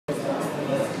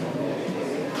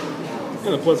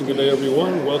And a pleasant good day,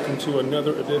 everyone. Welcome to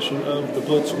another edition of the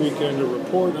Blitz Weekender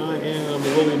Report. I am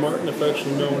Willie Martin,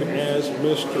 affectionately known as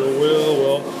Mr. Will.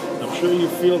 Well, I'm sure you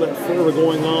feel that fervor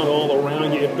going on all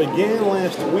around you. It began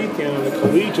last weekend on the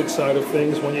collegiate side of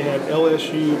things when you had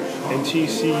LSU and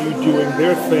TCU doing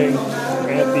their thing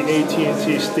at the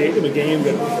AT&T Stadium, a game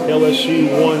that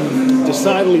LSU won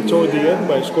decidedly toward the end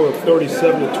by a score of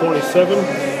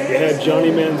 37-27. You had Johnny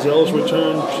Manziel's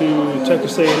return to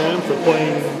Texas A&M for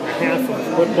playing half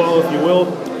of football, if you will.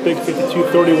 Big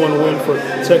 52-31 win for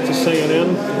Texas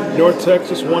A&M. North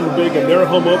Texas won big in their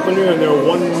home opener and their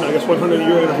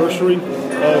 100-year anniversary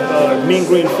of Mean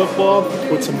Green football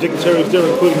with some dignitaries there,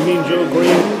 including Mean Joe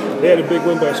Green. They had a big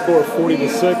win by a score of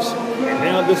 40-6. And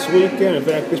now this weekend, in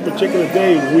fact, this particular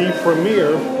day, we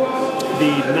premiere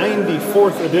the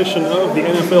 94th edition of the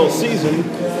NFL season,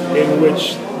 in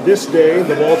which this day,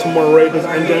 the Baltimore Ravens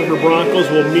and Denver Broncos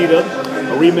will meet up.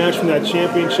 A rematch from that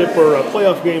championship or a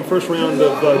playoff game, first round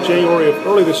of January of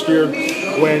early this year,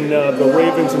 when the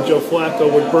Ravens and Joe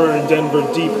Flacco would burn Denver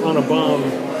deep on a bomb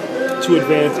to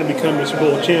advance and become the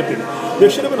Super Bowl champion. There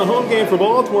should have been a home game for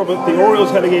Baltimore, but the Orioles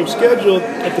had a game scheduled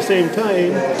at the same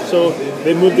time, so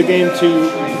they moved the game to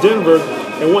Denver.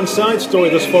 And one side story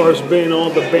thus far has been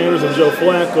all the banners of Joe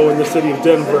Flacco in the city of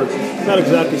Denver. Not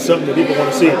exactly something that people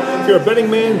want to see. If you're a betting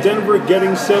man, Denver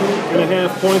getting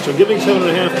 7.5 points or giving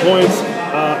 7.5 points.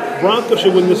 Broncos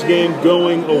should win this game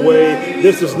going away.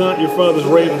 This is not your father's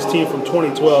Ravens team from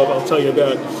 2012, I'll tell you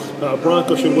that.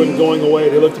 Broncos should win going away.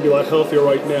 They look to be a lot healthier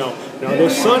right now. Now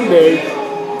this Sunday,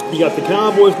 you got the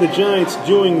Cowboys and the Giants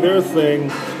doing their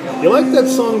thing. You like that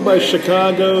song by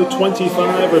Chicago,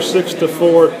 25 or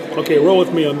 6-4? Okay, roll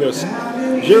with me on this.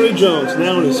 Jerry Jones,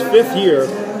 now in his 25th year,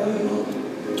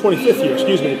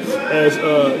 as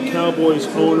Cowboys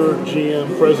owner,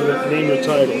 GM, president, name your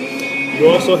title. You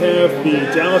also have the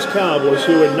Dallas Cowboys,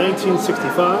 who in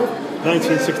 1965,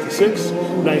 1966,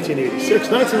 1986,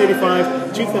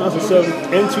 1985, 2007,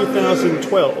 and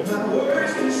 2012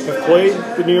 have played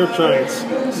the New York Giants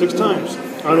 6 times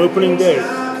on opening day.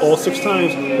 All 6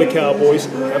 times the Cowboys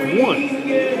have won.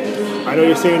 I know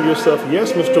you're saying to yourself,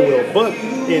 yes, Mr. Will, but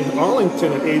in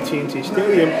Arlington at AT&T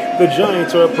Stadium, the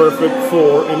Giants are a perfect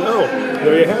 4-0.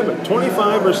 There you have it,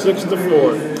 25 or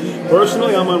 6-4.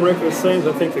 Personally, I'm on record as saying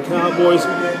I think the Cowboys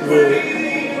will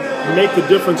make the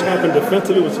difference happen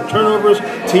defensively with some turnovers.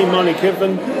 Team Monty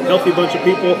Kiffin, healthy bunch of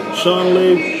people, Sean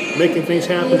Lee, making things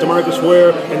happen. DeMarcus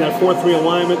Ware and that 4-3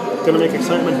 alignment going to make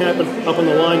excitement happen up on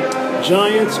the line.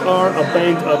 Giants are a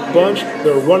banged-up bunch.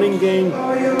 Their running game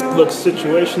looks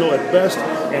situational at best,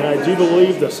 and I do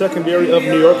believe the secondary of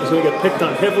New York is going to get picked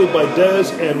on heavily by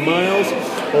Dez and Miles,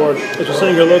 or as we're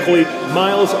saying here locally,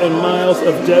 Miles and Miles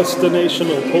of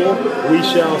destinational pull. We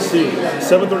shall see.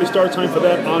 7:30 start time for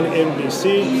that on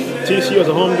NBC. TCU has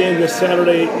a home game this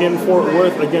Saturday in Fort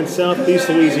Worth against Southeast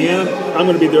Louisiana. I'm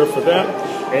going to be there for that,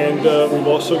 and we've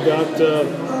also got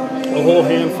a whole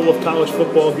handful of college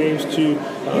football games to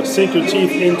sink your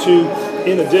teeth into.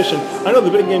 In addition, I know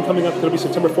the big game coming up is going to be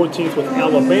September 14th with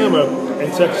Alabama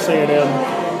and Texas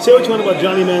A&M. Say what you want about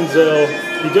Johnny Manziel.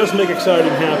 He does make exciting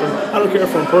happen. I don't care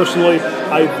for him personally.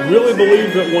 I really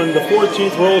believe that when the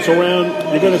 14th rolls around,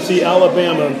 you're going to see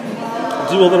Alabama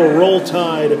do a little roll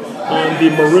tide on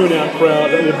the maroon out crowd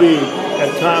that will be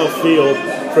at Kyle Field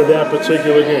for that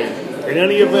particular game. In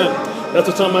any event, that's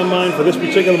what's on my mind for this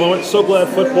particular moment. So glad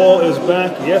football is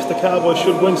back. Yes, the Cowboys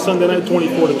should win Sunday night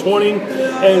 24-20.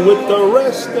 And with the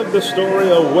rest of the story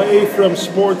away from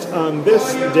sports on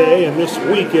this day and this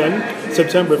weekend,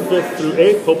 September 5th through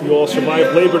 8th, hope you all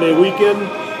survive Labor Day weekend.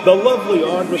 The lovely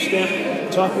Audra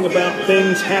Stamp talking about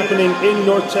things happening in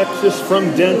North Texas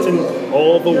from Denton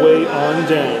all the way on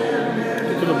down.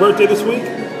 It's your birthday this week.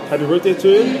 Happy birthday to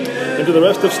you. And to the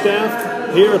rest of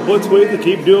staff here at Blitz Week, to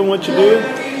keep doing what you do.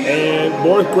 And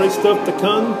more great stuff to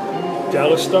come.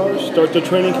 Dallas Stars start their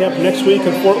training camp next week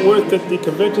in Fort Worth at the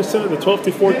Convention Center, the 12th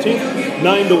to 14th,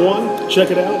 9 to 1.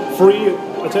 Check it out. Free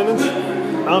attendance.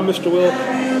 I'm Mr. Will,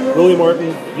 Willie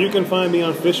Martin. You can find me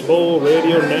on Fishbowl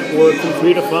Radio Network from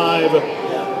 3 to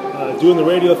 5, doing the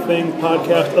radio thing,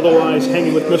 podcast, otherwise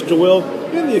hanging with Mr. Will,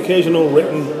 and the occasional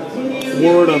written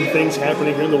word on things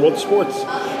happening here in the world of sports.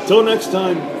 Till next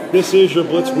time, this is your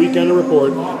Blitz Weekender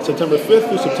Report, September 5th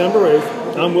through September 8th.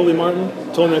 I'm Willie Martin.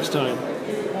 Till next time.